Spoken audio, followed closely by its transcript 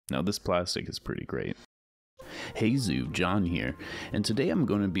Now this plastic is pretty great. Hey Zoo, John here, and today I'm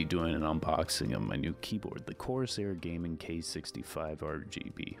going to be doing an unboxing of my new keyboard, the Corsair K65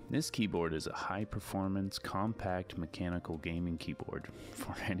 RGB. This keyboard is a high-performance, compact, mechanical gaming keyboard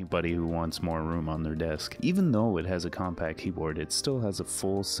for anybody who wants more room on their desk. Even though it has a compact keyboard, it still has a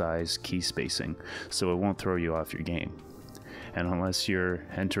full-size key spacing, so it won't throw you off your game. And unless you're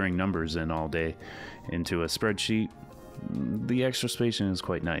entering numbers in all day into a spreadsheet, the extra spacing is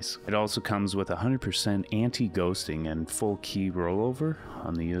quite nice. It also comes with 100% anti-ghosting and full key rollover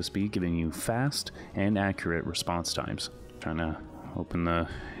on the USB, giving you fast and accurate response times. Trying to open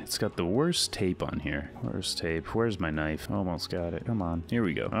it's got the worst tape on here. Worst tape. Where's my knife? Almost got it. Come on. Here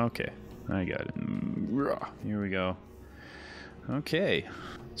we go. Okay. I got it. Here we go. Okay.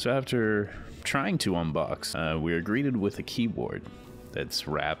 So after trying to unbox, we are greeted with a keyboard that's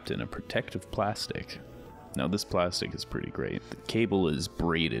wrapped in a protective plastic. Now this plastic is pretty great. The cable is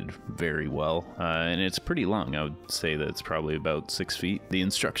braided very well, and it's pretty long. I would say that it's probably about 6 feet. The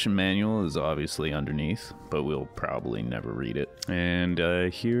instruction manual is obviously underneath, but we'll probably never read it. And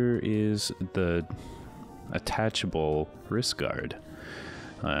here is the attachable wrist guard.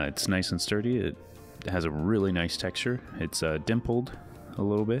 It's nice and sturdy. It has a really nice texture. It's dimpled a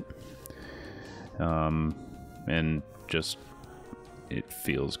little bit, and just it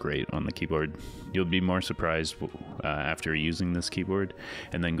feels great on the keyboard. You'll be more surprised after using this keyboard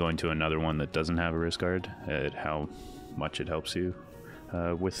and then going to another one that doesn't have a wrist guard at how much it helps you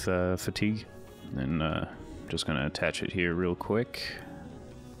with fatigue. And just gonna attach it here real quick.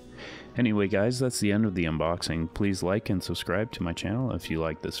 Anyway guys, that's the end of the unboxing. Please like and subscribe to my channel if you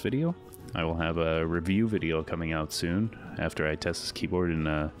like this video. I will have a review video coming out soon after I test this keyboard in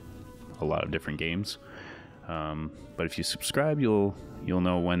a lot of different games. But if you subscribe, you'll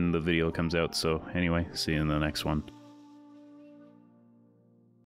know when the video comes out. So anyway, see you in the next one.